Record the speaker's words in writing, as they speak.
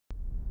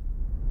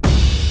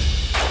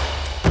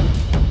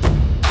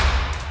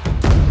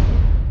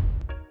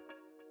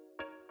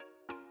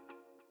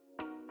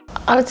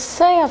I would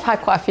say I've had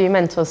quite a few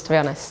mentors, to be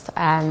honest.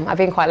 I've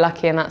been quite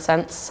lucky in that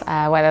sense,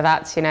 whether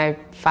that's,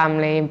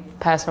 family,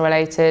 personal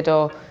related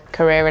or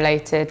career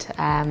related.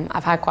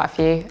 I've had quite a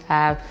few.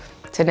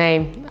 To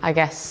name, I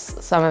guess,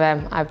 some of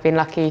them, I've been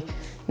lucky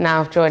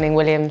now joining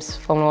Williams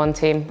Formula One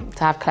team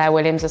to have Claire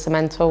Williams as a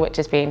mentor, which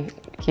has been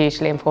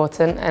hugely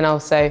important, and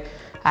also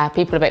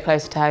people a bit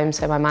closer to home,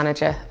 so my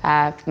manager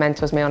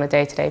mentors me on a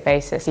day-to-day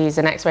basis. He's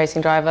an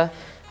ex-racing driver,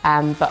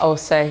 but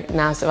also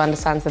now sort of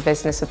understands the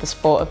business of the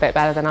sport a bit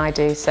better than I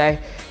do, so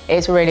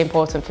it's really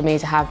important for me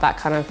to have that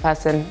kind of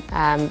person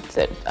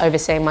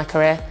overseeing my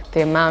career.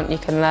 The amount you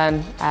can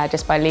learn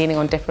just by leaning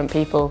on different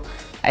people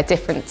at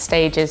different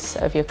stages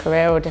of your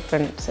career or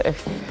different sort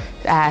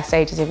of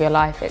stages of your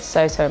life, it's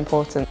so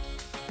important.